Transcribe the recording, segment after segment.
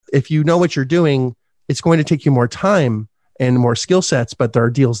if you know what you're doing, it's going to take you more time and more skill sets, but there are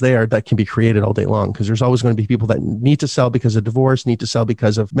deals there that can be created all day long, because there's always going to be people that need to sell because of divorce, need to sell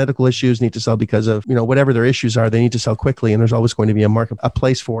because of medical issues, need to sell because of, whatever their issues are, they need to sell quickly. And there's always going to be a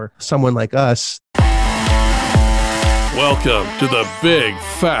place for someone like us. Welcome to the Big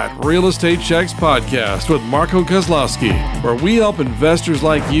Fat Real Estate Checks podcast with Marco Kozlowski, where we help investors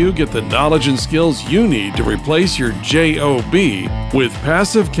like you get the knowledge and skills you need to replace your JOB with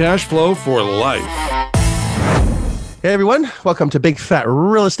passive cash flow for life. Hey everyone, welcome to Big Fat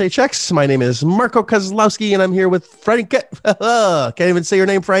Real Estate Checks. My name is Marco Kozlowski and I'm here with Frank. Can't even say your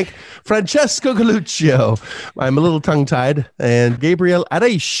name, Frank. Francesco Galuccio. I'm a little tongue-tied. And Gabriel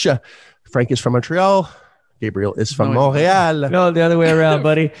Areish. Frank is from Montreal. Gabriel is from Montreal. No, the other way around,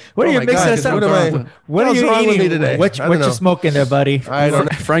 buddy. What are you mixing us up? What are you eating today? What you smoking there, buddy? I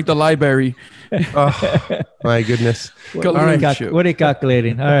don't know. Frank the Library. Oh, my goodness. What are you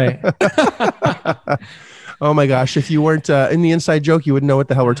calculating? All right. Oh my gosh. If you weren't in the inside joke, you wouldn't know what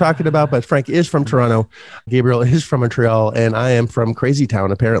the hell we're talking about. But Frank is from Toronto. Gabriel is from Montreal. And I am from Crazy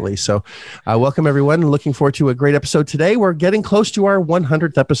Town, apparently. So welcome, everyone. Looking forward to a great episode today. We're getting close to our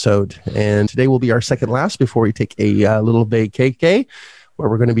 100th episode. And today will be our second last before we take a little vacay, where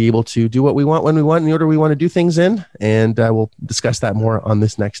we're going to be able to do what we want when we want in the order we want to do things in. And we'll discuss that more on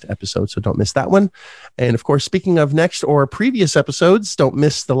this next episode. So don't miss that one. And of course, speaking of next or previous episodes, don't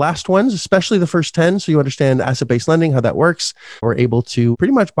miss the last ones, especially the first 10. So you understand asset-based lending, how that works. We're able to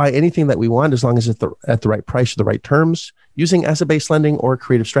pretty much buy anything that we want as long as it's at the right price or the right terms using asset-based lending or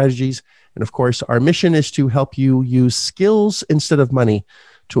creative strategies. And of course, our mission is to help you use skills instead of money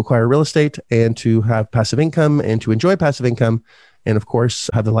to acquire real estate and to have passive income and to enjoy passive income. And of course,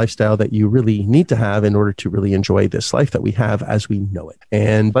 have the lifestyle that you really need to have in order to really enjoy this life that we have as we know it.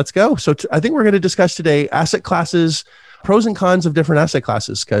 And let's go. So I think we're going to discuss today asset classes, pros and cons of different asset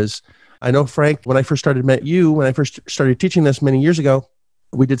classes. Because I know, Frank, when I first started teaching this many years ago,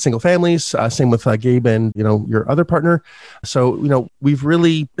 we did single families, same with Gabe and, your other partner. So, we've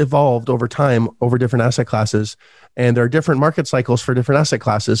really evolved over time over different asset classes, and there are different market cycles for different asset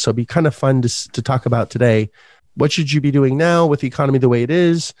classes. So it'd be kind of fun to talk about today. What should you be doing now with the economy the way it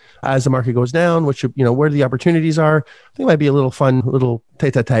is as the market goes down? Where the opportunities are? I think it might be a little fun, little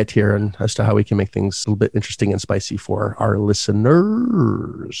tete-a-tete here, and as to how we can make things a little bit interesting and spicy for our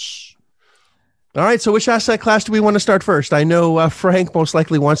listeners. All right. So which asset class do we want to start first? I know Frank most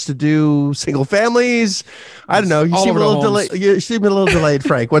likely wants to do single families. I don't know. You seem a little delayed. You seem a little delayed,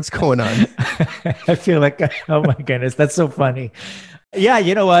 Frank. What's going on? I feel like, oh my goodness, that's so funny. Yeah,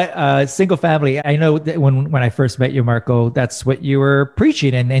 you know what? Single family. I know that when I first met you, Marco, that's what you were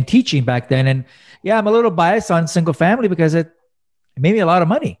preaching and teaching back then. And yeah, I'm a little biased on single family because it made me a lot of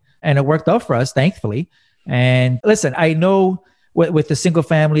money and it worked out for us, thankfully. And listen, I know with the single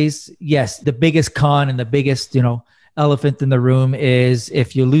families, yes, the biggest con and the biggest, elephant in the room is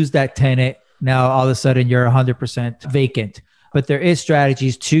if you lose that tenant, now all of a sudden you're 100% vacant. But there is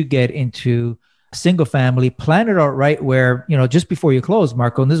strategies to get into single family, plan it out right where, just before you close,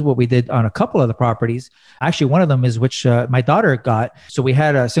 Marco, and this is what we did on a couple of the properties. Actually, one of them is which my daughter got. So we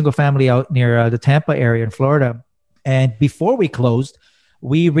had a single family out near the Tampa area in Florida. And before we closed,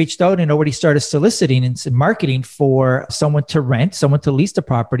 we reached out and already started soliciting and marketing for someone to rent, someone to lease the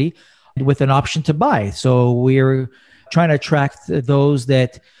property with an option to buy. So we're trying to attract those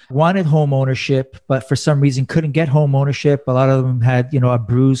that wanted home ownership, but for some reason couldn't get home ownership. A lot of them had, a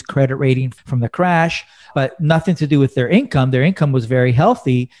bruised credit rating from the crash, but nothing to do with their income. Their income was very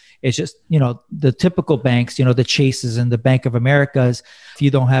healthy. It's just, the typical banks, the Chases and the Bank of Americas, if you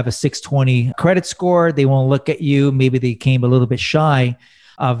don't have a 620 credit score, they won't look at you. Maybe they came a little bit shy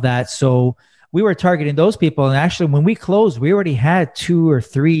of that. So we were targeting those people. And actually, when we closed, we already had 2 or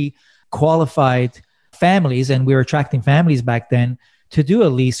 3 qualified families, and we were attracting families back then to do a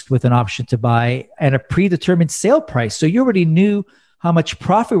lease with an option to buy at a predetermined sale price. So you already knew how much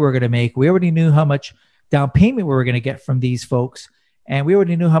profit we were going to make. We already knew how much down payment we were going to get from these folks. And we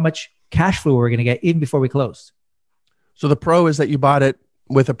already knew how much cash flow we were going to get even before we closed. So the pro is that you bought it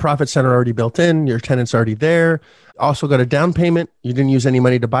with a profit center already built in, your tenant's already there. Also got a down payment. You didn't use any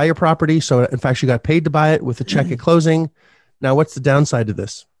money to buy your property. So in fact, you got paid to buy it with a check at closing. Now, what's the downside to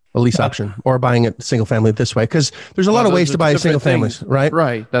this? A lease option or buying a single family this way? Because there's a lot of ways to buy single families, right?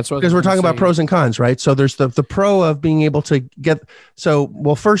 Right. That's what, because we're talking about pros and cons, right? So there's the pro of being able to get,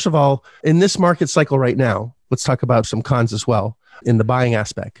 first of all, in this market cycle right now, let's talk about some cons as well in the buying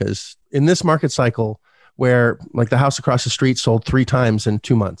aspect. Because in this market cycle where like the house across the street sold 3 times in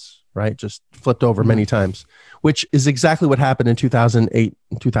 2 months, right? Just flipped over many times, which is exactly what happened in 2008,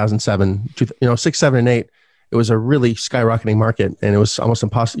 2007, 6, 7, and 8. it was a really skyrocketing market, and it was almost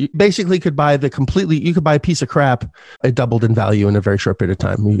impossible. You basically could buy you could buy a piece of crap. It doubled in value in a very short period of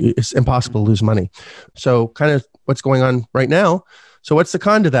time. It's impossible to lose money. So kind of what's going on right now. So what's the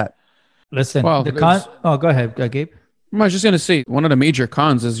con to that? Listen, Well, the con. Oh, go ahead, Gabe. I was just going to say, one of the major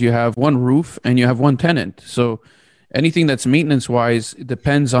cons is you have one roof and you have one tenant. So anything that's maintenance wise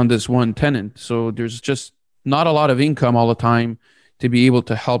depends on this one tenant. So there's just not a lot of income all the time to be able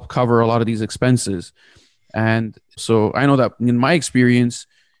to help cover a lot of these expenses. And so I know that in my experience,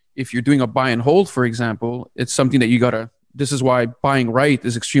 if you're doing a buy and hold, for example, it's something that this is why buying right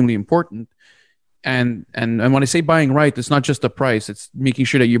is extremely important. And when I say buying right, it's not just the price, it's making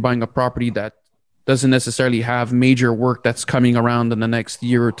sure that you're buying a property that doesn't necessarily have major work that's coming around in the next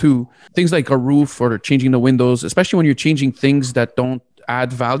year or two. Things like a roof or changing the windows, especially when you're changing things that don't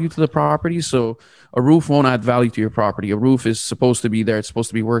add value to the property. So a roof won't add value to your property. A roof is supposed to be there. It's supposed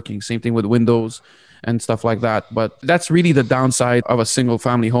to be working. Same thing with windows and stuff like that. But that's really the downside of a single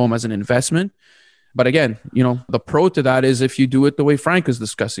family home as an investment. But again, the pro to that is if you do it the way Frank is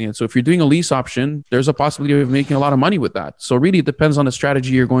discussing it. So if you're doing a lease option, there's a possibility of making a lot of money with that. So really it depends on the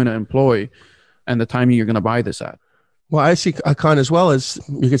strategy you're going to employ and the timing you're going to buy this at. Well, I see a con as well as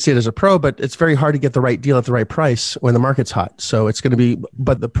you could see it as a pro, but it's very hard to get the right deal at the right price when the market's hot. So it's going to be,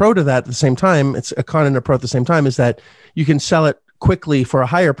 but the pro to that at the same time, it's a con and a pro at the same time, is that you can sell it quickly for a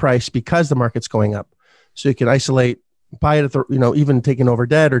higher price because the market's going up. So you can buy it at the, even taking over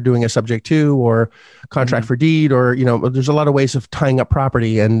debt or doing a subject to or contract for deed, or, there's a lot of ways of tying up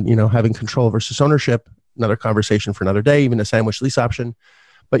property and, having control versus ownership. Another conversation for another day, even a sandwich lease option.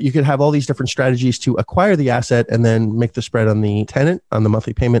 But you could have all these different strategies to acquire the asset and then make the spread on the tenant, on the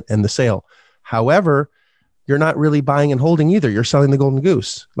monthly payment and the sale. However, you're not really buying and holding either. You're selling the golden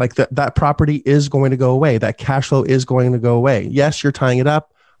goose. Like that property is going to go away. That cash flow is going to go away. Yes, you're tying it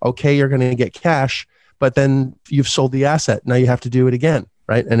up. Okay, you're going to get cash, but then you've sold the asset. Now you have to do it again,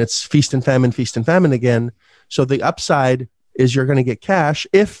 right? And it's feast and famine again. So the upside is you're going to get cash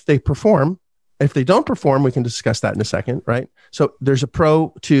if they perform. If they don't perform, we can discuss that in a second, right? So there's a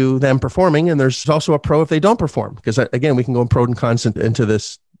pro to them performing, and there's also a pro if they don't perform. Because again, we can go in pros and cons into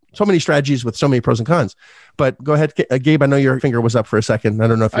this. So many strategies with so many pros and cons. But go ahead, Gabe. I know your finger was up for a second. I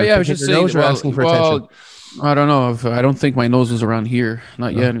don't know if you're picking your nose or asking for attention. I don't know. I don't think my nose is around here.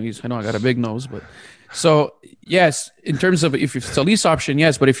 Not yet. I know I got a big nose, but so yes, in terms of if it's a lease option,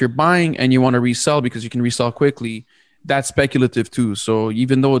 yes. But if you're buying and you want to resell because you can resell quickly, that's speculative too. So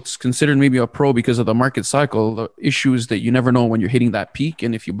even though it's considered maybe a pro because of the market cycle, the issue is that you never know when you're hitting that peak.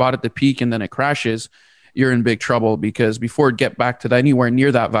 And if you bought at the peak and then it crashes, you're in big trouble, because before it get back to anywhere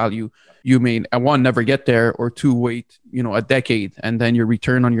near that value, you may one, never get there, or two, wait, a decade. And then your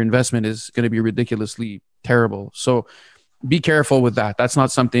return on your investment is going to be ridiculously terrible. So be careful with that. That's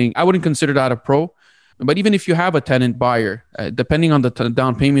not something I wouldn't consider that a pro. But even if you have a tenant buyer, depending on the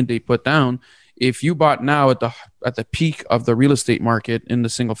down payment they put down, if you bought now at the peak of the real estate market in the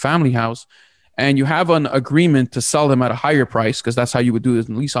single family house, and you have an agreement to sell them at a higher price, because that's how you would do it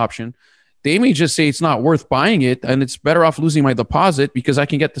in lease option, they may just say it's not worth buying it and it's better off losing my deposit because I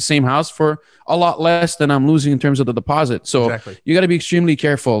can get the same house for a lot less than I'm losing in terms of the deposit. So exactly. You got to be extremely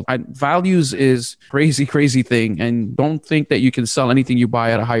careful. Values is crazy thing. And don't think that you can sell anything you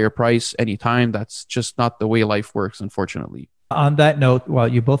buy at a higher price anytime. That's just not the way life works, unfortunately. On that note, well,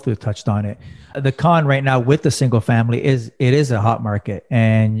 you both have touched on it. The con right now with the single family is it is a hot market.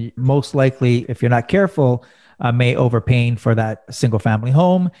 And most likely, if you're not careful, may overpaying for that single family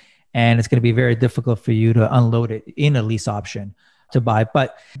home. And it's going to be very difficult for you to unload it in a lease option to buy.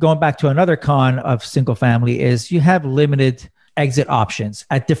 But going back to another con of single family is you have limited exit options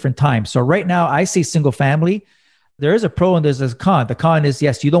at different times. So right now I see single family, there is a pro and there's a con. The con is,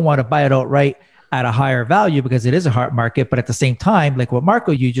 yes, you don't want to buy it outright at a higher value because it is a hard market. But at the same time, like what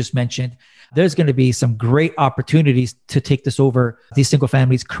Marco, you just mentioned, there's going to be some great opportunities to take this over, these single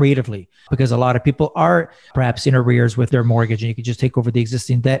families creatively, because a lot of people are perhaps in arrears with their mortgage and you can just take over the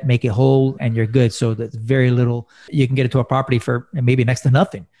existing debt, make it whole, and you're good. So that's very little. You can get into a property for maybe next to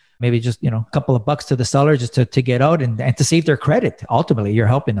nothing, maybe just, a couple of bucks to the seller just to get out and to save their credit. Ultimately, you're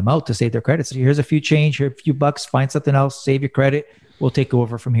helping them out to save their credit. So here's a few change, here a few bucks, find something else, save your credit. We'll take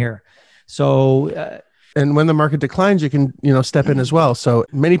over from here. So, and when the market declines, you can, step in as well. So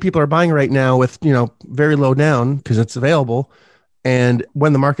many people are buying right now with, very low down because it's available. And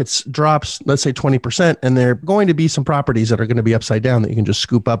when the market drops, let's say 20%, and there are going to be some properties that are going to be upside down that you can just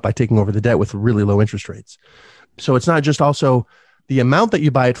scoop up by taking over the debt with really low interest rates. So it's not just also the amount that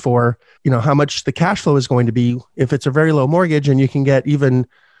you buy it for, how much the cash flow is going to be. If it's a very low mortgage and you can get even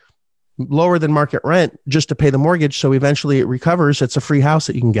lower than market rent just to pay the mortgage. So eventually it recovers. It's a free house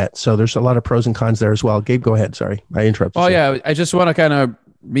that you can get. So there's a lot of pros and cons there as well. Gabe, go ahead. Sorry, I interrupted. Oh you. yeah, I just want to kind of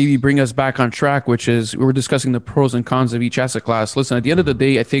maybe bring us back on track, which is we were discussing the pros and cons of each asset class. Listen, at the end of the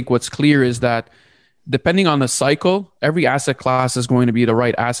day, I think what's clear is that depending on the cycle, every asset class is going to be the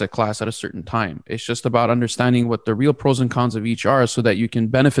right asset class at a certain time. It's just about understanding what the real pros and cons of each are so that you can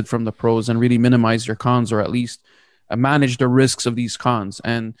benefit from the pros and really minimize your cons, or at least manage the risks of these cons.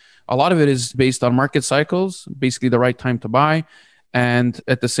 And a lot of it is based on market cycles, basically the right time to buy. And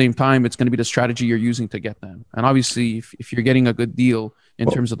at the same time, it's going to be the strategy you're using to get them. And obviously, if you're getting a good deal in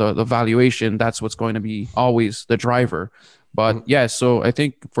terms of the valuation, that's what's going to be always the driver. But yeah, so I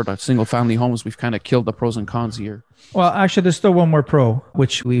think for the single family homes, we've kind of killed the pros and cons here. Well, actually, there's still one more pro,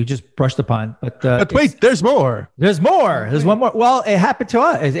 which we just brushed upon. But wait, there's more. There's more. There's one more. Well, it happened to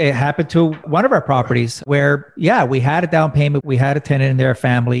us. It happened to one of our properties where, yeah, we had a down payment. We had a tenant in their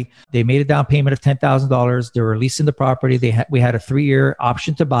family. They made a down payment of $10,000. They were leasing the property. We had a 3-year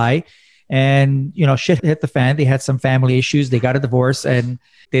option to buy. And, shit hit the fan. They had some family issues. They got a divorce and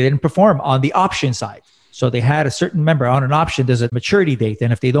they didn't perform on the option side. So they had a certain member on an option. There's a maturity date.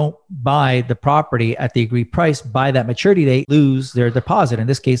 And if they don't buy the property at the agreed price by that maturity date, lose their deposit. In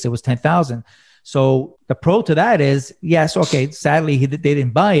this case, it was $10,000. So the pro to that is, yes, okay, sadly, they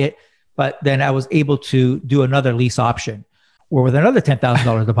didn't buy it. But then I was able to do another lease option or with another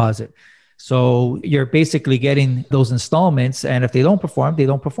 $10,000 deposit. So you're basically getting those installments. And if they don't perform, they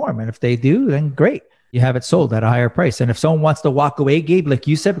don't perform. And if they do, then great. You have it sold at a higher price. And if someone wants to walk away, Gabe, like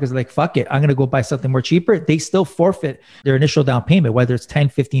you said, because fuck it, I'm going to go buy something more cheaper, they still forfeit their initial down payment, whether it's 10,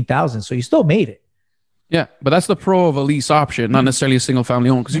 15,000. So you still made it. Yeah, but that's the pro of a lease option, not necessarily a single family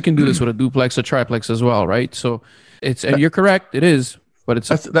home, because you can do this with a duplex, a triplex as well, right? So and you're correct, it is, but it's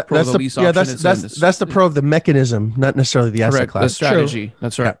that's the pro of the mechanism, not necessarily the asset class. The strategy. True.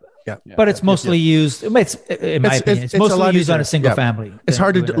 That's right. Yeah. But it's mostly used, in my opinion, it's mostly used on a single family. It's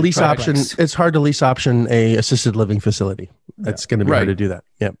hard to lease option. It's hard to lease option a assisted living facility. It's going to be hard to do that.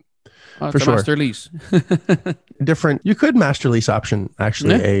 Yeah, for sure. Master lease. Different. You could master lease option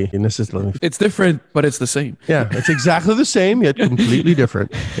actually an assisted living. It's different, but it's the same. Yeah, it's exactly the same yet completely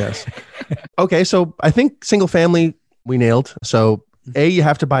different. Yes. Okay, so I think single family we nailed. So you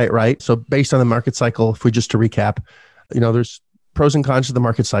have to buy it right. So based on the market cycle, if we just to recap, there's pros and cons to the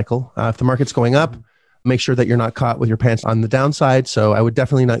market cycle. If the market's going up, make sure that you're not caught with your pants on the downside. So I would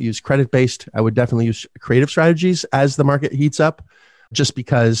definitely not use credit-based. I would definitely use creative strategies as the market heats up, just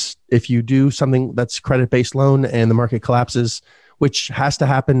because if you do something that's credit-based loan and the market collapses, which has to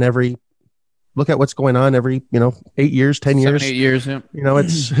happen look at what's going on every, 8 years, 10 years. 8 years, yeah.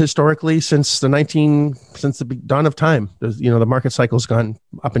 It's historically since the dawn of time, the market cycle's gone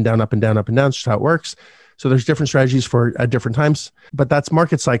up and down, up and down, up and down. It's just how it works. So there's different strategies for at different times, but that's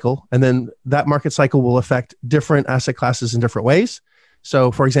market cycle. And then that market cycle will affect different asset classes in different ways. So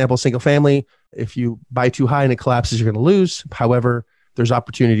for example, single family, if you buy too high and it collapses, you're going to lose. However, there's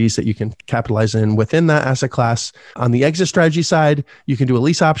opportunities that you can capitalize in within that asset class. On the exit strategy side, you can do a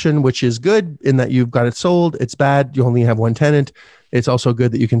lease option, which is good in that you've got it sold. It's bad. You only have one tenant. It's also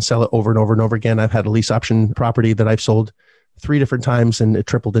good that you can sell it over and over and over again. I've had a lease option property that I've sold 3 different times and it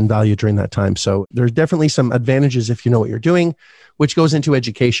tripled in value during that time. So there's definitely some advantages if you know what you're doing, which goes into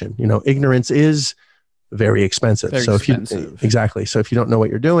education. Ignorance is very expensive. So if you don't know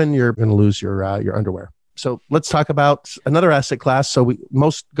what you're doing, you're going to lose your underwear. So let's talk about another asset class. So we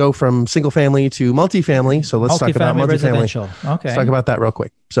most go from single family to multifamily. So let's talk about multifamily. Okay. Let's talk about that real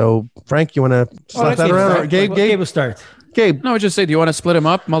quick. So Frank, you want to slap that around? Or Gabe will start. Gabe. No, I just say, do you want to split them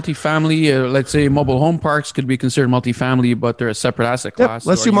up? Multifamily, let's say mobile home parks could be considered multifamily, but they're a separate asset class. Yep.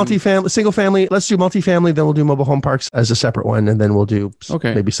 Let's do multifamily, single family. Let's do multifamily. Then we'll do mobile home parks as a separate one. And then we'll do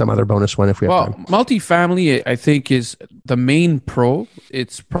maybe some other bonus one if we have time. Multifamily, I think, is the main pro.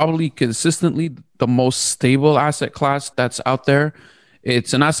 It's probably consistently the most stable asset class that's out there.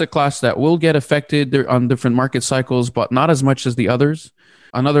 It's an asset class that will get affected on different market cycles, but not as much as the others.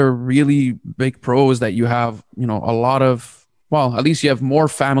 Another really big pro is that you have, a lot of, at least you have more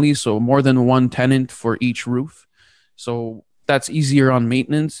families, so more than one tenant for each roof. So that's easier on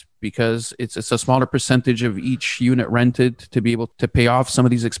maintenance because it's a smaller percentage of each unit rented to be able to pay off some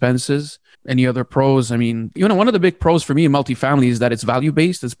of these expenses. Any other pros? I mean, one of the big pros for me in multifamily is that it's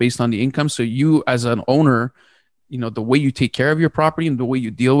value-based. It's based on the income. So you as an owner, the way you take care of your property and the way you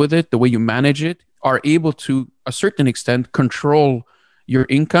deal with it, the way you manage it, are able to a certain extent control your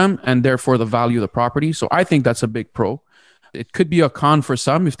income and therefore the value of the property. So I think that's a big pro. It could be a con for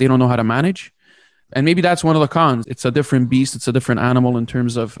some if they don't know how to manage. And maybe that's one of the cons. It's a different beast. It's a different animal in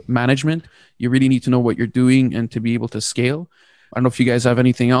terms of management. You really need to know what you're doing and to be able to scale. I don't know if you guys have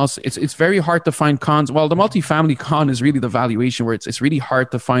anything else. It's very hard to find cons. Well, the multifamily con is really the valuation, where it's really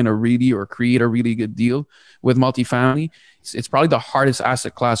hard to find or create a really good deal with multifamily. It's probably the hardest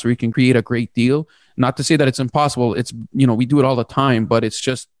asset class where you can create a great deal. Not to say that it's impossible. It's, we do it all the time, but it's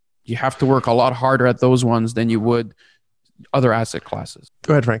just, you have to work a lot harder at those ones than you would other asset classes.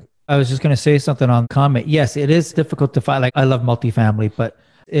 Go ahead, Frank. I was just going to say something on comment. Yes, it is difficult to find. Like, I love multifamily, but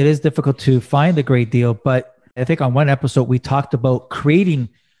it is difficult to find a great deal. But I think on one episode, we talked about creating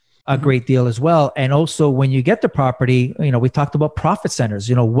a great deal as well. And also when you get the property, we talked about profit centers.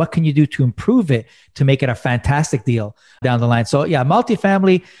 What can you do to improve it, to make it a fantastic deal down the line? So yeah,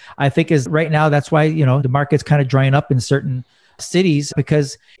 multifamily, I think, is right now, that's why, the market's kind of drying up in certain cities,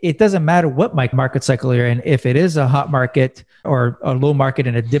 because it doesn't matter what market cycle you're in. If it is a hot market or a low market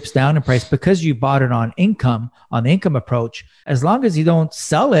and it dips down in price, because you bought it on the income approach, as long as you don't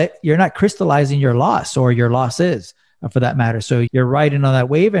sell it, you're not crystallizing your loss, or your losses for that matter. So you're riding on that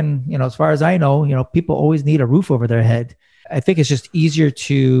wave. And, as far as I know, people always need a roof over their head. I think it's just easier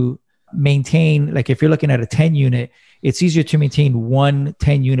to maintain, like if you're looking at a 10 unit, it's easier to maintain one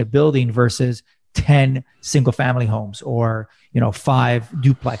 10 unit building versus 10 single family homes, or 5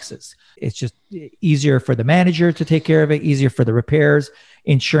 duplexes. It's just easier for the manager to take care of it, easier for the repairs,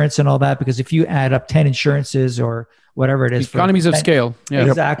 insurance and all that, because if you add up 10 insurances or whatever it is, economies of scale. Yeah,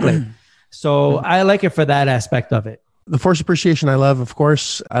 exactly. So I like it for that aspect of it. The forced appreciation I love, of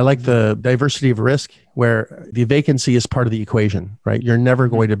course. I like the diversity of risk, where the vacancy is part of the equation, right? You're never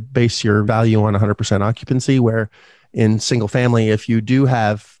going to base your value on 100% occupancy, where in single family, if you do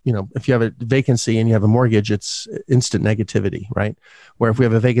have, if you have a vacancy and you have a mortgage, it's instant negativity, right? Where if we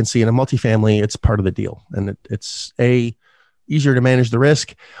have a vacancy in a multifamily, it's part of the deal. And it's easier to manage the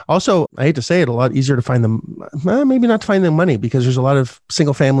risk. Also, I hate to say it, a lot easier to find them, maybe not to find them money, because there's a lot of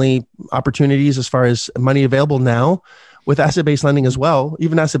single family opportunities as far as money available now with asset-based lending as well,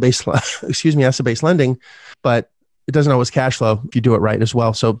 even asset-based lending, but it doesn't always cash flow if you do it right as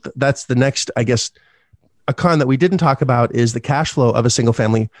well. So that's the next, I guess, a con that we didn't talk about is the cash flow of a single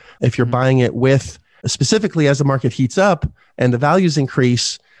family. If you're buying it with, specifically as the market heats up and the values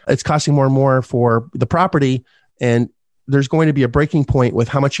increase, it's costing more and more for the property. And there's going to be a breaking point with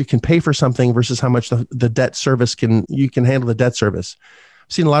how much you can pay for something versus how much the debt service you can handle the debt service.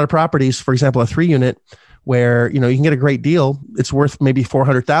 I've seen a lot of properties, for example, a 3 unit where, you can get a great deal. It's worth maybe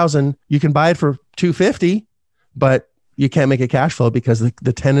 $400,000. You can buy it for $250,000, but you can't make a cash flow because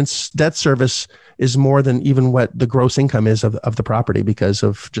the tenant's debt service is more than even what the gross income is of the property, because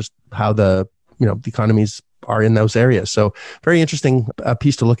of just how the economies are in those areas. So very interesting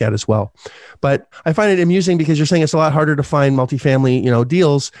piece to look at as well. But I find it amusing because you're saying it's a lot harder to find multifamily,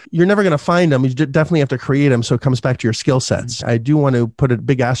 deals. You're never going to find them. You definitely have to create them. So it comes back to your skill sets. I do want to put a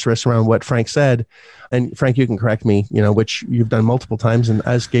big asterisk around what Frank said. And Frank, you can correct me, which you've done multiple times, and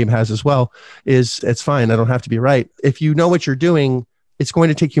as Gabe has as well, is it's fine. I don't have to be right. If you know what you're doing, it's going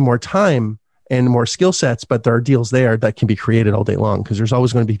to take you more time and more skill sets, but there are deals there that can be created all day long, because there's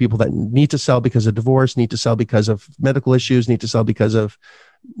always going to be people that need to sell because of divorce, need to sell because of medical issues, need to sell because of,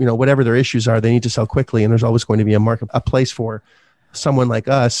 whatever their issues are, they need to sell quickly. And there's always going to be a place for someone like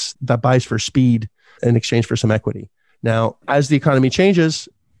us that buys for speed in exchange for some equity. Now, as the economy changes,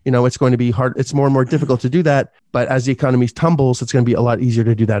 it's going to be hard. It's more and more difficult to do that. But as the economy tumbles, it's going to be a lot easier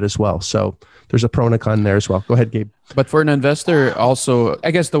to do that as well. So there's a pro and a con there as well. Go ahead, Gabe. But for an investor also, I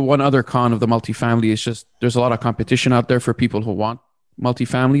guess the one other con of the multifamily is just there's a lot of competition out there for people who want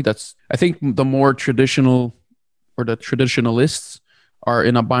multifamily. That's, I think, the more traditional, or the traditionalists are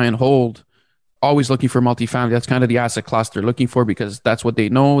in a buy and hold, always looking for multifamily. That's kind of the asset class they're looking for, because that's what they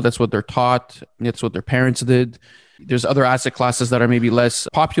know, that's what they're taught, that's what their parents did. There's other asset classes that are maybe less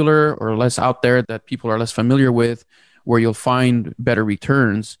popular or less out there that people are less familiar with, where you'll find better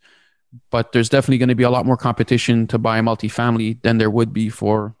returns. But there's definitely going to be a lot more competition to buy multifamily than there would be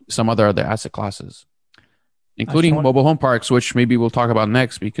for some other asset classes, including mobile home parks, which maybe we'll talk about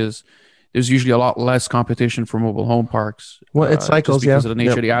next, because there's usually a lot less competition for mobile home parks. Well, it cycles, because of the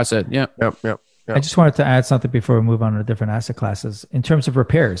nature of the asset. Yeah. Yep. I just wanted to add something before we move on to different asset classes in terms of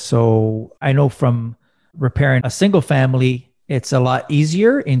repairs. So I know from repairing a single family, it's a lot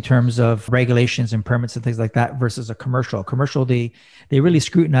easier in terms of regulations and permits and things like that versus a commercial. Commercial, they really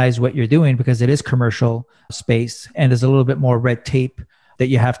scrutinize what you're doing because it is commercial space, and there's a little bit more red tape that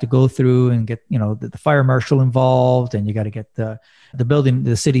you have to go through and get, the fire marshal involved, and you got to get the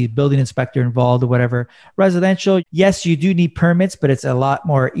city building inspector involved or whatever. Residential, yes, you do need permits, but it's a lot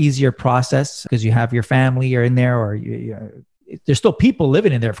more easier process because you have your family are in there, or there's still people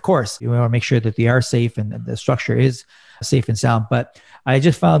living in there. Of course, you want to make sure that they are safe and the structure is safe and sound. But I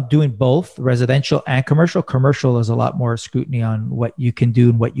just found doing both residential and commercial is a lot more scrutiny on what you can do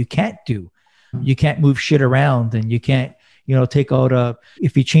and what you can't do. You can't move shit around, and you can't, take out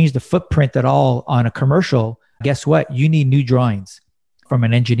if you change the footprint at all on a commercial, guess what? You need new drawings from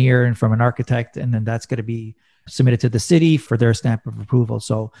an engineer and from an architect. And then that's going to be submitted to the city for their stamp of approval.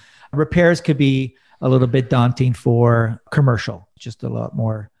 So repairs could be a little bit daunting for commercial, just a lot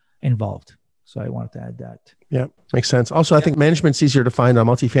more involved. So I wanted to add that. Yeah, makes sense. Also, I think management's easier to find on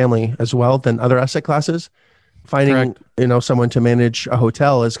multifamily as well than other asset classes. Finding, someone to manage a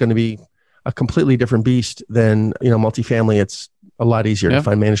hotel is going to be a completely different beast than, multifamily. It's a lot easier to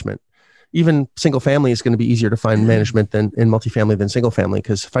find management. Even single family is going to be easier to find management than in multifamily than single family,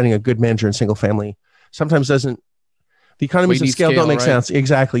 because finding a good manager in single family sometimes the economies of scale don't make sense.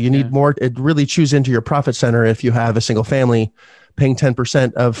 Exactly. You need more. It really chews into your profit center. If you have a single family, paying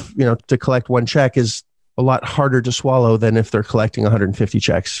 10% of, to collect one check is a lot harder to swallow than if they're collecting 150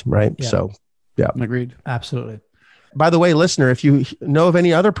 checks. Right. Yeah. So, yeah. Agreed. Absolutely. By the way, listener, if you know of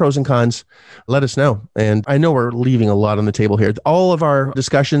any other pros and cons, let us know. And I know we're leaving a lot on the table here. All of our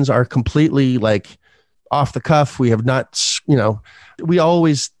discussions are completely like off the cuff. We have not, we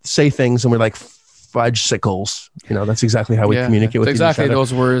always say things and we're like fudge sickles. That's exactly how we communicate with each other. Exactly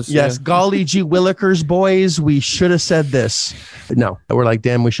those words. Yes. Yeah. Golly gee willikers, boys, we should have said this. No, we're like,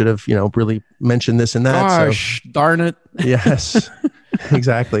 damn, we should have, really mentioned this and that. Gosh, darn it. Yes,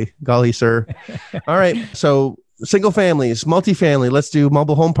 exactly. Golly, sir. All right. So, single families, multifamily, let's do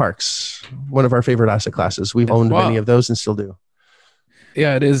mobile home parks. One of our favorite asset classes. We've owned many of those and still do.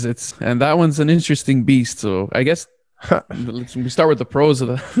 Yeah, it is. And that one's an interesting beast. So I guess we start with the pros of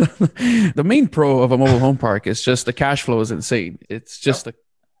the main pro of a mobile home park is just the cash flow is insane. It's just a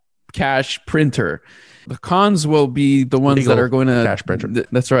cash printer. The cons will be the ones that are going to cash printer.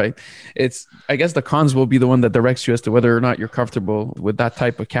 That's right. I guess the cons will be the one that directs you as to whether or not you're comfortable with that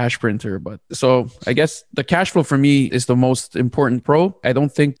type of cash printer. But so I guess the cash flow for me is the most important pro. I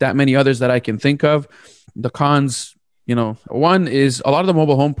don't think that many others that I can think of. The cons, one is a lot of the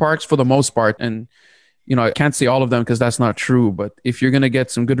mobile home parks for the most part, and I can't say all of them because that's not true. But if you're going to get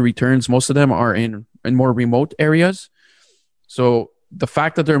some good returns, most of them are in more remote areas. So the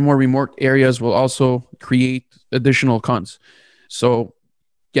fact that they're in more remote areas will also create additional cons. So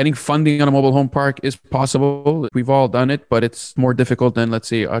getting funding on a mobile home park is possible. We've all done it, but it's more difficult than, let's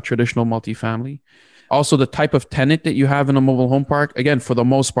say, a traditional multifamily. Also, the type of tenant that you have in a mobile home park, again, for the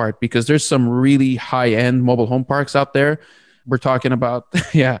most part, because there's some really high-end mobile home parks out there. We're talking about,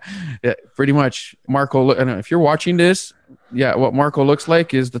 pretty much. Marco, I don't know, if you're watching this, what Marco looks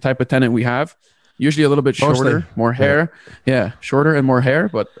like is the type of tenant we have. Usually a little bit shorter, more hair. Yeah, shorter and more hair.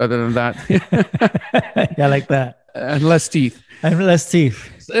 But other than that, I like that. And less teeth.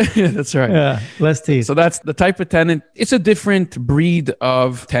 That's right. Yeah, less teeth. So that's the type of tenant. It's a different breed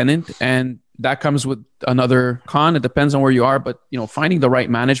of tenant, and that comes with another con. It depends on where you are, but finding the right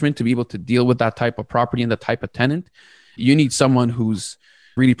management to be able to deal with that type of property and the type of tenant, you need someone who's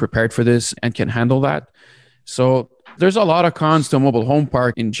really prepared for this and can handle that. So there's a lot of cons to a mobile home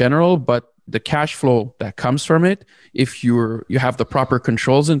park in general, but the cash flow that comes from it, if you have the proper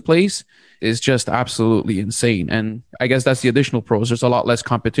controls in place, is just absolutely insane. And I guess that's the additional pros. There's a lot less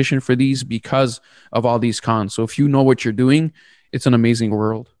competition for these because of all these cons. So if you know what you're doing, it's an amazing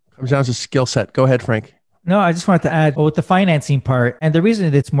world. Comes down to skill set. Go ahead, Frank. No, I just wanted to add with the financing part. And the reason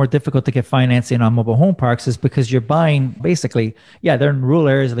that it's more difficult to get financing on mobile home parks is because you're buying basically, they're in rural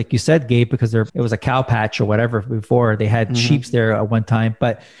areas, like you said, Gabe, because it was a cow patch or whatever before. They had sheeps there at one time.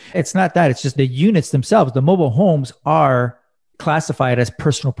 But it's not that. It's just the units themselves. The mobile homes are classified as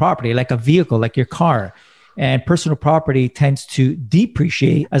personal property, like a vehicle, like your car. And personal property tends to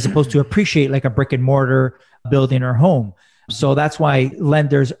depreciate as opposed to appreciate, like a brick and mortar building or home. So that's why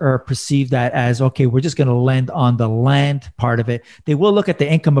lenders are perceived that as, okay, we're just going to lend on the land part of it. They will look at the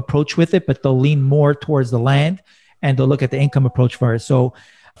income approach with it, but they'll lean more towards the land and they'll look at the income approach for it. So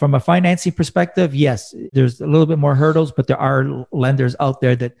from a financing perspective, yes, there's a little bit more hurdles, but there are lenders out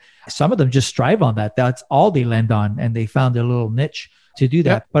there that some of them just strive on that. That's all they lend on, and they found their little niche to do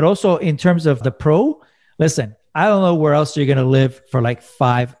that. Yep. But also in terms of the pro, listen, I don't know where else you're going to live for like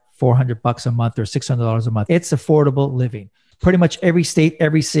 $400 a month or $600 a month. It's affordable living. Pretty much every state,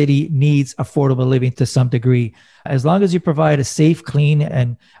 every city needs affordable living to some degree. As long as you provide a safe, clean,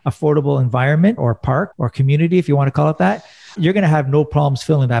 and affordable environment or park or community, if you want to call it that, you're going to have no problems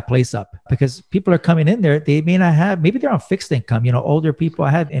filling that place up because people are coming in there. They may not have, maybe they're on fixed income. Older people. I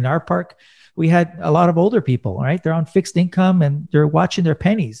had in our park, we had a lot of older people, right? They're on fixed income and they're watching their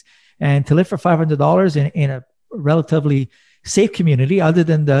pennies. And to live for $500 in a relatively safe community, other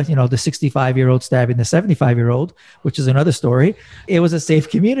than the 65-year-old stabbing the 75-year-old, which is another story. It was a safe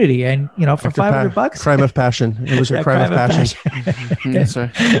community, and for $500, crime of passion. It was a crime of passion.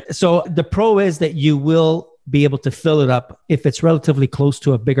 So the pro is that you will be able to fill it up if it's relatively close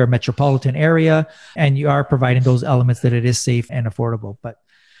to a bigger metropolitan area, and you are providing those elements that it is safe and affordable. But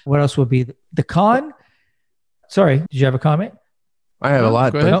what else would be the con? Sorry, did you have a comment? I have a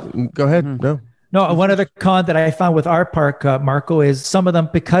lot. Go ahead. No, one other con that I found with our park, Marco, is some of them,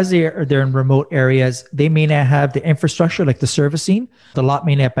 because they're in remote areas, they may not have the infrastructure, like the servicing. The lot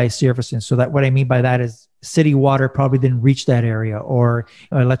may not be servicing. So that what I mean by that is city water probably didn't reach that area, or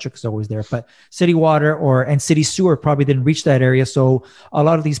electric is always there, but city water and city sewer probably didn't reach that area. So a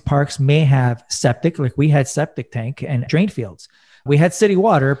lot of these parks may have septic, like we had septic tank and drain fields. We had city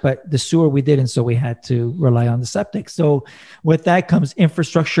water, but the sewer we didn't, so we had to rely on the septic. So with that comes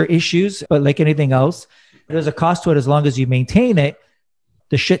infrastructure issues, but like anything else, there's a cost to it. As long as you maintain it,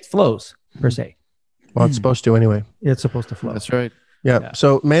 the shit flows, per se. Well, it's supposed to anyway. It's supposed to flow. That's right. Yeah.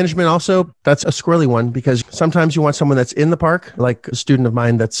 So management also, that's a squirrely one, because sometimes you want someone that's in the park, like a student of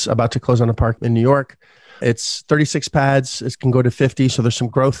mine that's about to close on a park in New York. It's 36 pads. It can go to 50. So there's some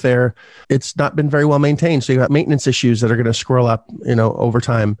growth there. It's not been very well maintained. So you got maintenance issues that are going to scroll up, over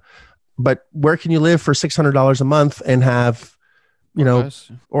time. But where can you live for $600 a month and have,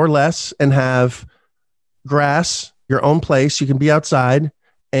 or less, and have grass, your own place? You can be outside,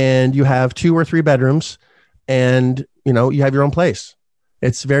 and you have 2 or 3 bedrooms, and, you have your own place.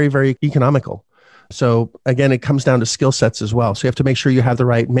 It's very, very economical. So again, it comes down to skill sets as well. So you have to make sure you have the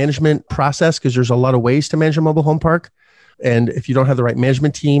right management process, because there's a lot of ways to manage a mobile home park. And if you don't have the right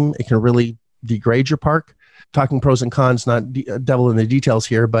management team, it can really degrade your park. Talking pros and cons, not devil in the details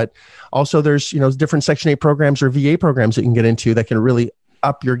here, but also there's, different Section 8 programs or VA programs that you can get into that can really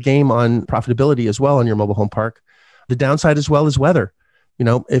up your game on profitability as well on your mobile home park. The downside as well is weather.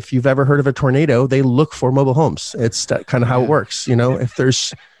 If you've ever heard of a tornado, they look for mobile homes. It's kind of how it works. If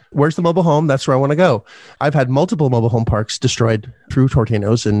there's where's the mobile home? That's where I want to go. I've had multiple mobile home parks destroyed through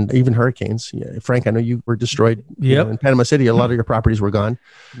tornadoes and even hurricanes. Yeah, Frank, I know you were destroyed in Panama City. A lot of your properties were gone.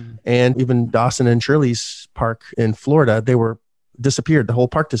 And even Dawson and Shirley's park in Florida, they were disappeared. The whole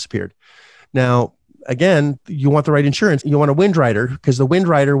park disappeared. Now, again, you want the right insurance. You want a wind rider, because the wind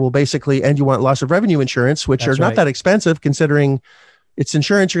rider will basically, and you want loss of revenue insurance, which are not that expensive considering it's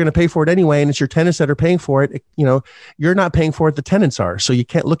insurance. You're going to pay for it anyway, and it's your tenants that are paying for it. You're not paying for it. The tenants are. So you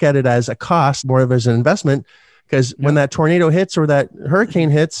can't look at it as a cost, more of as an investment, because when that tornado hits or that hurricane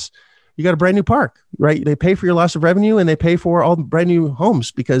hits, you got a brand new park, right? They pay for your loss of revenue, and they pay for all the brand new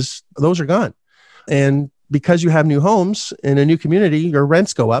homes because those are gone. And because you have new homes in a new community, your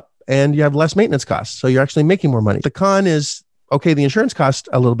rents go up and you have less maintenance costs. So you're actually making more money. The con is, okay, the insurance costs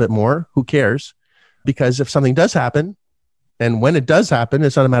a little bit more. Who cares? Because if something does happen, and when it does happen,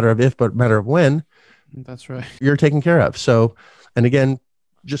 it's not a matter of if, but a matter of when. That's right. You're taken care of. So, and again,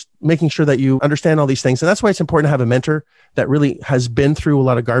 just making sure that you understand all these things. And that's why it's important to have a mentor that really has been through a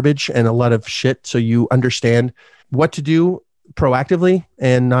lot of garbage and a lot of shit. So you understand what to do proactively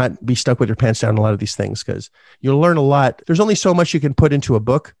and not be stuck with your pants down in a lot of these things, because you'll learn a lot. There's only so much you can put into a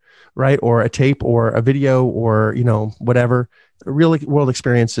book, right? Or a tape or a video or, whatever. A real world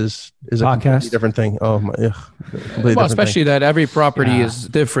experience is a completely different thing. Oh my, well, especially that every property is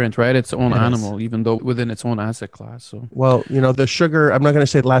different, right? Its own animal, even though within its own asset class. So, well, the Sugar, I'm not going to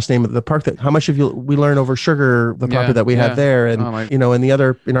say the last name of the park, that how much have we learn over Sugar, the property that we have there, and and the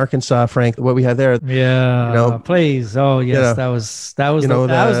other in Arkansas, Frank, what we had there. Please. Oh yes, that was one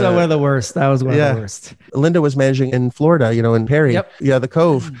of the worst. That was one of the worst. Linda was managing in Florida, in Perry. Yep. Yeah, the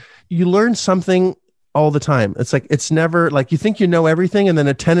Cove. You learn something all the time. It's like, it's never like you think you know everything, and then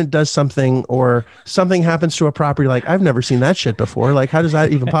a tenant does something or something happens to a property. Like, I've never seen that shit before. Like, how is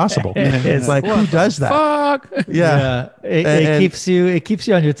that even possible? It's like, who does that? Fuck. Yeah. It keeps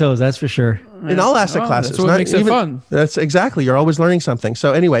you on your toes. That's for sure. In all asset classes. That's what makes it fun. That's exactly. You're always learning something.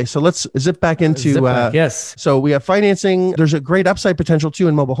 So anyway, so let's zip back into, yes. So we have financing. There's a great upside potential too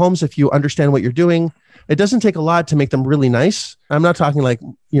in mobile homes if you understand what you're doing. It doesn't take a lot to make them really nice. I'm not talking like,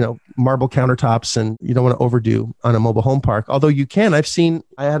 marble countertops, and you don't want to overdo on a mobile home park. Although you can. I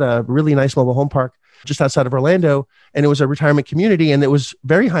had a really nice mobile home park just outside of Orlando, and it was a retirement community, and it was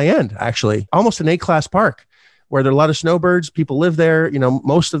very high end, actually, almost an A-class park where there are a lot of snowbirds. People live there,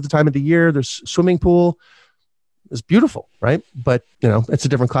 most of the time of the year. There's swimming pool. It's beautiful, right? But, it's a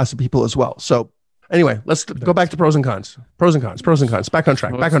different class of people as well. So anyway, let's go back to pros and cons. Back on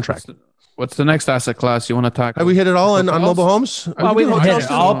track. What's the next asset class you want to talk about? Have we hit it all on mobile homes? Well, we didn't hit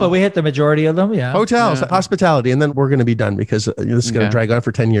it all, but we hit the majority of them. Yeah. Hotels, hospitality, and then we're going to be done because this is going to drag on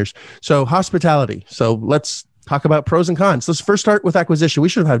for 10 years. So hospitality. So let's talk about pros and cons. Let's first start with acquisition. We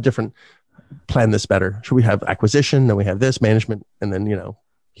should have different plan this better. Should we have acquisition? Then we have this management, and then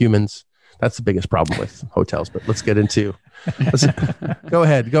humans. That's the biggest problem with hotels. But let's get into. Go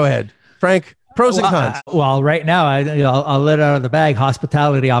ahead, Frank. Pros and cons. Well, right now, I'll let it out of the bag.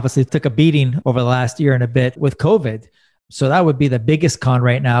 Hospitality obviously took a beating over the last year and a bit with COVID. So that would be the biggest con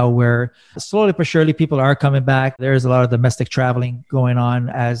right now, where slowly but surely people are coming back. There's a lot of domestic traveling going on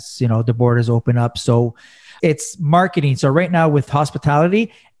as the borders open up. So it's marketing. So right now with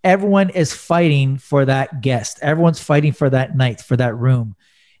hospitality, everyone is fighting for that guest. Everyone's fighting for that night, for that room.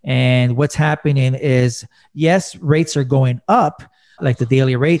 And what's happening is, yes, rates are going up. Like the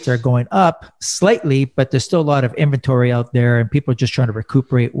daily rates are going up slightly, but there's still a lot of inventory out there and people are just trying to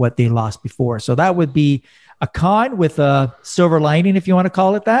recuperate what they lost before. So that would be a con with a silver lining, if you want to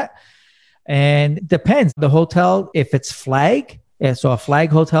call it that. And it depends. The hotel, if it's flag, so a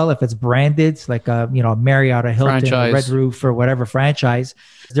flag hotel, if it's branded, like a Marriott, a Hilton, a Red Roof, or whatever franchise,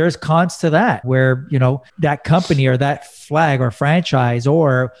 there's cons to that, where that company or that flag or franchise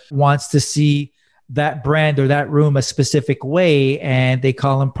or wants to see that brand or that room a specific way, and they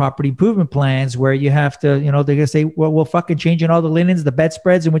call them property improvement plans, where you have to, they're gonna say, well, we're fucking changing all the linens, the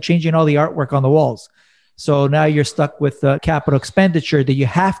bedspreads, and we're changing all the artwork on the walls. So now you're stuck with the capital expenditure that you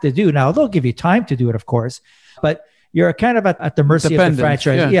have to do. Now they'll give you time to do it, of course, but you're kind of at the mercy of the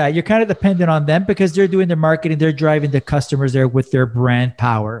franchise. Yeah, you're kind of dependent on them because they're doing the marketing, they're driving the customers there with their brand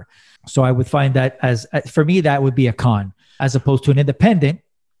power. So I would find that for me, that would be a con, as opposed to an independent,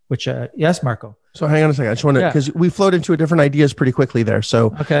 which, yes, Marco. So hang on a second. I just want to, because we flowed into different ideas pretty quickly there.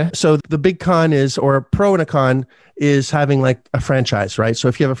 So, So the big con is, or a pro and a con is having like a franchise, right? So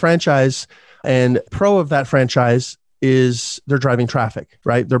if you have a franchise and pro of that franchise is they're driving traffic,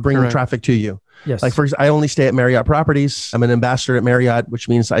 right? They're bringing traffic to you. Yes. Like I only stay at Marriott Properties. I'm an ambassador at Marriott, which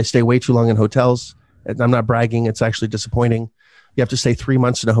means I stay way too long in hotels. I'm not bragging. It's actually disappointing. You have to stay 3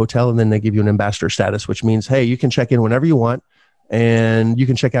 months in a hotel and then they give you an ambassador status, which means, hey, you can check in whenever you want. And you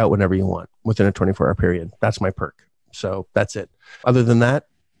can check out whenever you want within a 24-hour period. That's my perk. So that's it. Other than that,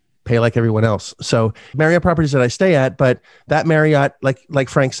 pay like everyone else. So Marriott Properties that I stay at, but that Marriott, like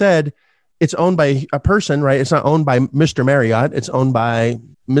Frank said, it's owned by a person, right? It's not owned by Mr. Marriott. It's owned by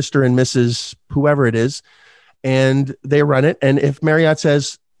Mr. and Mrs. whoever it is. And they run it. And if Marriott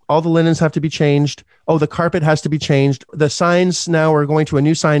says all the linens have to be changed, the carpet has to be changed. The signs now are going to a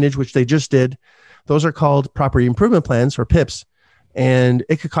new signage, which they just did. Those are called property improvement plans, or PIPs. And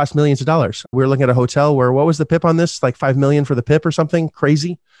it could cost millions of dollars. We were looking at a hotel where, what was the PIP on this? Like $5 million for the PIP or something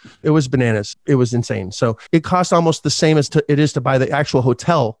crazy. It was bananas. It was insane. So it costs almost the same as it is to buy the actual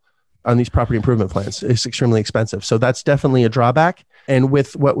hotel on these property improvement plans. It's extremely expensive. So that's definitely a drawback. And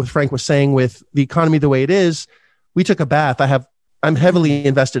with what Frank was saying, with the economy the way it is, we took a bath. I'm heavily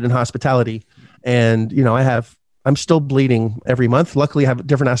invested in hospitality, and I'm still bleeding every month. Luckily, I have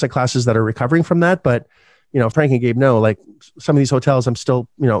different asset classes that are recovering from that, but Frank and Gabe know, like some of these hotels, I'm still,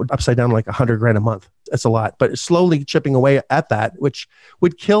 upside down like $100,000 a month. That's a lot, but it's slowly chipping away at that, which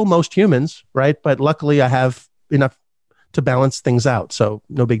would kill most humans, right? But luckily I have enough to balance things out. So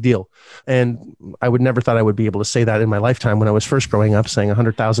no big deal. And I would never thought I would be able to say that in my lifetime when I was first growing up, saying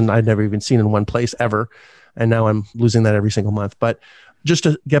 100,000 I'd never even seen in one place ever. And now I'm losing that every single month. But just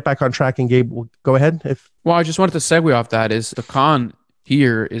to get back on track, and Gabe, go ahead. Well, I just wanted to segue off that, is the con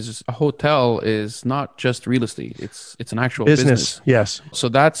here is a hotel is not just real estate. It's an actual business. Yes. So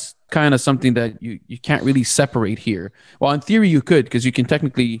that's kind of something that you can't really separate here. Well, in theory you could, because you can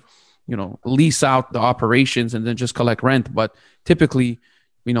technically, lease out the operations and then just collect rent. But typically,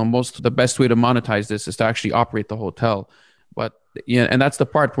 the best way to monetize this is to actually operate the hotel. But and that's the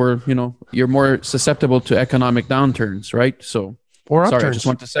part where, you're more susceptible to economic downturns, right? So or upturns. Sorry, I just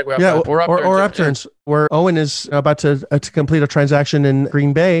want to segue. Yeah, or upturns. Where Owen is about to complete a transaction in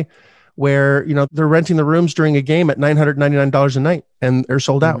Green Bay, where they're renting the rooms during a game at $999 a night, and they're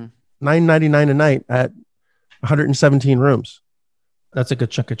sold out. $999 a night at 117 rooms. That's a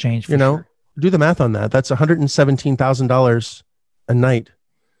good chunk of change. Sure. Do the math on that. That's $117,000 a night,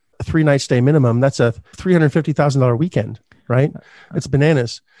 a 3-night stay minimum. That's a $350,000 weekend, right? It's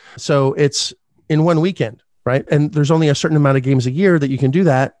bananas. So it's in one weekend. Right. And there's only a certain amount of games a year that you can do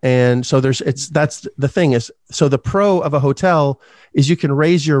that. And so that's the thing is, so the pro of a hotel is you can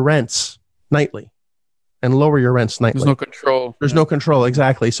raise your rents nightly and lower your rents nightly. There's no control. There's no control.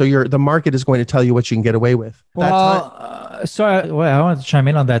 Exactly. So the market is going to tell you what you can get away with. Well, I wanted to chime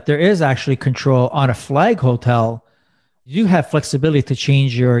in on that. There is actually control on a flag hotel. You have flexibility to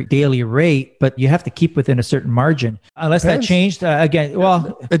change your daily rate, but you have to keep within a certain margin. Unless that changed again.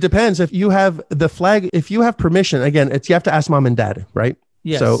 Well, it depends. If you have the flag, if you have permission, again, you have to ask mom and dad, right?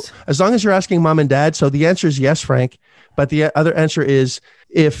 Yes. So as long as you're asking mom and dad, so the answer is yes, Frank. But the other answer is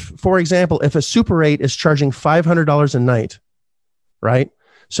if, for example, if a Super 8 is charging $500 a night, right?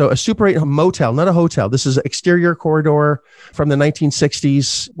 So a Super 8 motel, not a hotel. This is an exterior corridor from the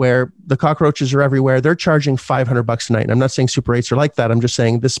 1960s where the cockroaches are everywhere. They're charging $500 a night. And I'm not saying Super 8s are like that. I'm just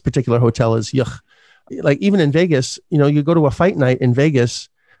saying this particular hotel is yuck. Like even in Vegas, you go to a fight night in Vegas.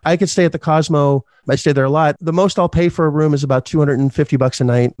 I could stay at the Cosmo. I stay there a lot. The most I'll pay for a room is about $250 a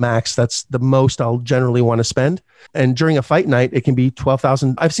night max. That's the most I'll generally want to spend. And during a fight night, it can be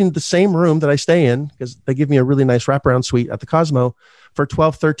 $12,000. I've seen the same room that I stay in because they give me a really nice wraparound suite at the Cosmo for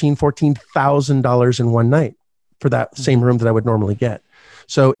 $12,000, $13,000, $14,000 in one night for that same room that I would normally get.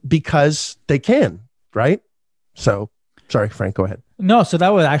 So because they can, right? So sorry, Frank, go ahead. No, so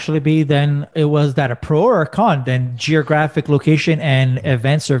that would actually be then, was that a pro or a con? Then geographic location and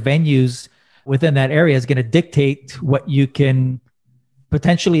events or venues within that area is going to dictate what you can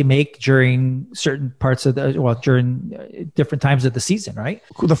potentially make during certain parts of during different times of the season, right?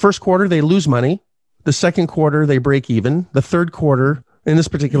 The first quarter, they lose money. The second quarter, they break even. The third quarter, in this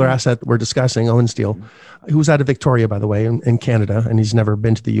particular asset we're discussing, Owen Steele, who's out of Victoria, by the way, in Canada, and he's never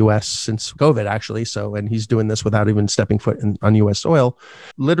been to the U.S. since COVID, actually. So, and he's doing this without even stepping foot on U.S. soil.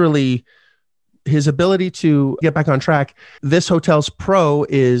 Literally, his ability to get back on track. This hotel's pro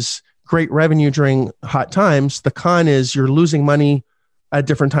is great revenue during hot times. The con is you're losing money at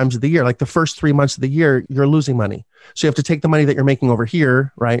different times of the year. Like the first 3 months of the year, you're losing money. So you have to take the money that you're making over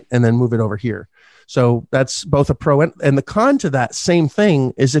here, right, and then move it over here. So that's both a pro and the con to that same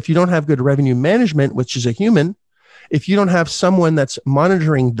thing is if you don't have good revenue management, which is a human, if you don't have someone that's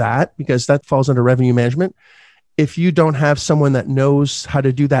monitoring that, because that falls under revenue management, if you don't have someone that knows how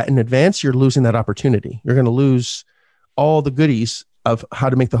to do that in advance, you're losing that opportunity. You're going to lose all the goodies of how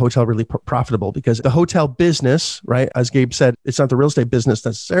to make the hotel really profitable, because the hotel business, right, as Gabe said, it's not the real estate business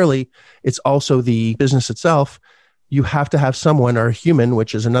necessarily. It's also the business itself. You have to have someone or a human,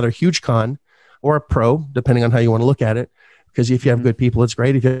 which is another huge con, or a pro, depending on how you want to look at it. Because if you have good people, it's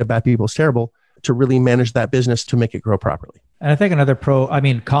great. If you have bad people, it's terrible, to really manage that business to make it grow properly. And I think another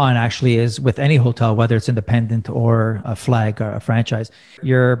con actually is with any hotel, whether it's independent or a flag or a franchise,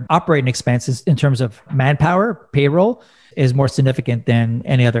 your operating expenses in terms of manpower, payroll is more significant than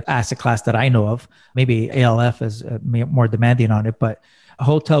any other asset class that I know of. Maybe ALF is more demanding on it, but a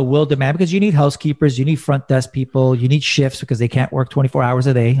hotel will demand, because you need housekeepers, you need front desk people, you need shifts because they can't work 24 hours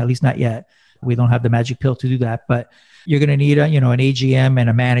a day, at least not yet. We don't have the magic pill to do that, but you're going to need an AGM and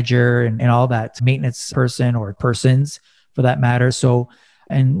a manager and all that, maintenance person or persons for that matter. So,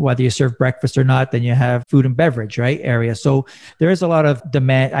 and whether you serve breakfast or not, then you have food and beverage, right, area. So there is a lot of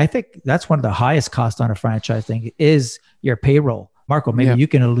demand. I think that's one of the highest costs on a franchise thing is your payroll. Marco, maybe you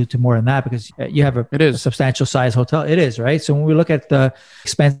can allude to more on that because you have a substantial size hotel. It is, right? So when we look at the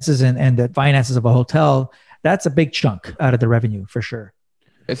expenses and the finances of a hotel, that's a big chunk out of the revenue for sure.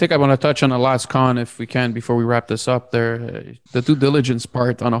 I think I want to touch on the last con if we can before we wrap this up there. The due diligence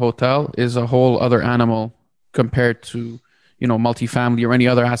part on a hotel is a whole other animal compared to, multifamily or any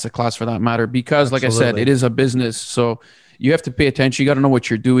other asset class for that matter, because like Absolutely. I said, it is a business. So you have to pay attention. You got to know what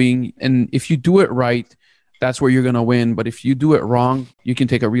you're doing. And if you do it right, that's where you're going to win. But if you do it wrong, you can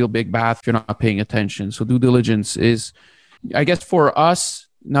take a real big bath if you're not paying attention. So due diligence is, I guess for us,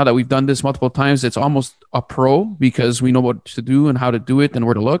 now that we've done this multiple times, it's almost a pro because we know what to do and how to do it and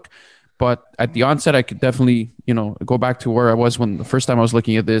where to look. But at the onset, I could definitely, go back to where I was when the first time I was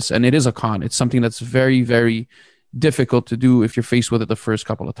looking at this. And it is a con. It's something that's very, very difficult to do if you're faced with it the first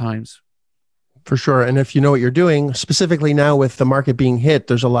couple of times. For sure. And if you know what you're doing, specifically now with the market being hit,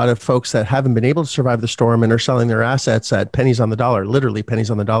 there's a lot of folks that haven't been able to survive the storm and are selling their assets at pennies on the dollar, literally pennies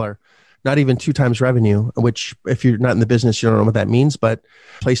on the dollar. Not even 2 times revenue, which if you're not in the business, you don't know what that means, but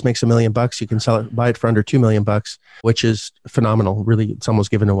place makes $1 million. You can sell it, buy it for under $2 million, which is phenomenal. Really, it's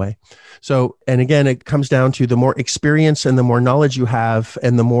almost given away. So, and again, it comes down to the more experience and the more knowledge you have,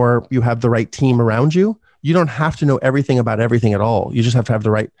 and the more you have the right team around you. You don't have to know everything about everything at all. You just have to have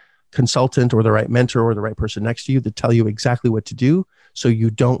the right consultant or the right mentor or the right person next to you to tell you exactly what to do so you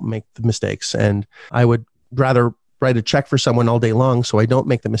don't make the mistakes. And I would rather write a check for someone all day long so I don't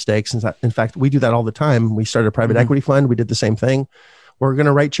make the mistakes. In fact, we do that all the time. We started a private equity fund. We did the same thing. We're going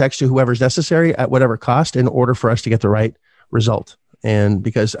to write checks to whoever's necessary at whatever cost in order for us to get the right result. And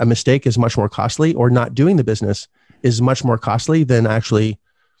because a mistake is much more costly, or not doing the business is much more costly than actually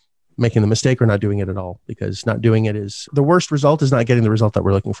making the mistake or not doing it at all, because not doing it is the worst result is not getting the result that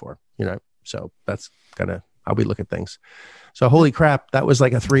we're looking for, So that's kind of how we look at things. So holy crap, that was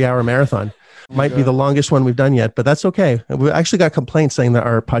like a 3-hour marathon. Might be the longest one we've done yet, but that's okay. We actually got complaints saying that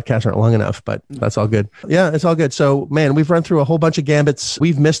our podcasts aren't long enough, but that's all good. Yeah, it's all good. So man, we've run through a whole bunch of gambits.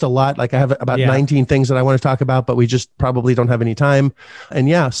 We've missed a lot. Like I have about 19 things that I want to talk about, but we just probably don't have any time. And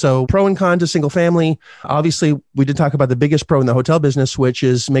yeah, so pro and con to single family. Obviously, we did talk about the biggest pro in the hotel business, which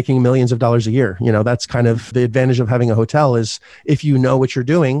is making millions of dollars a year. You know, that's kind of the advantage of having a hotel is if you know what you're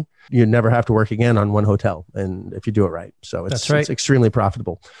doing, you never have to work again on one hotel. And if you do it right. So it's extremely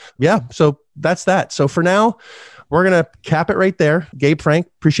profitable. Yeah. So that's that. So for now, we're going to cap it right there. Gabe, Frank,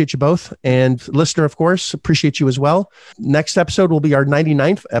 appreciate you both. And listener, of course, appreciate you as well. Next episode will be our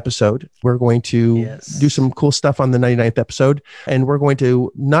 99th episode. We're going to do some cool stuff on the 99th episode. And we're going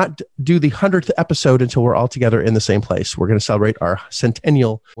to not do the 100th episode until we're all together in the same place. We're going to celebrate our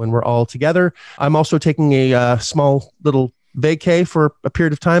centennial when we're all together. I'm also taking a small little vacay for a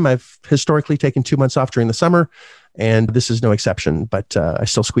period of time. I've historically taken 2 months off during the summer, and this is no exception, but I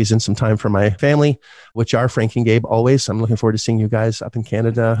still squeeze in some time for my family, which are Frank and Gabe always. I'm looking forward to seeing you guys up in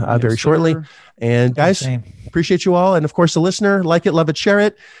Canada very shortly. And guys, appreciate you all. And of course, the listener, like it, love it, share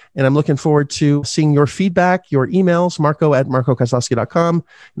it. And I'm looking forward to seeing your feedback, your emails, marco@marcokozlowski.com.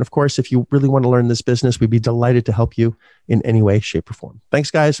 And of course, if you really want to learn this business, we'd be delighted to help you in any way, shape, or form.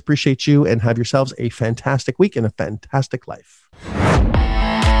 Thanks, guys. Appreciate you, and have yourselves a fantastic week and a fantastic life.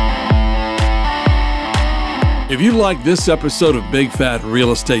 If you like this episode of Big Fat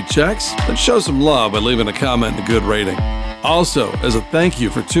Real Estate Checks, then show some love by leaving a comment and a good rating. Also, as a thank you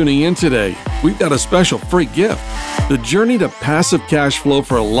for tuning in today, we've got a special free gift. The journey to passive cash flow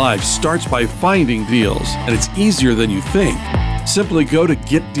for a life starts by finding deals, and it's easier than you think. Simply go to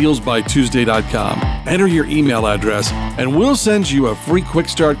getdealsbytuesday.com, enter your email address, and we'll send you a free quick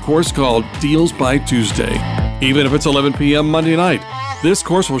start course called Deals by Tuesday. Even if it's 11 p.m. Monday night, this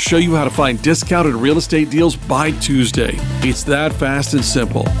course will show you how to find discounted real estate deals by Tuesday. It's that fast and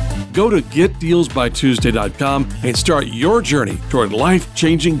simple. Go to getdealsbytuesday.com and start your journey toward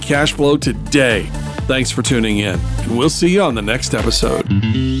life-changing cash flow today. Thanks for tuning in, and we'll see you on the next episode.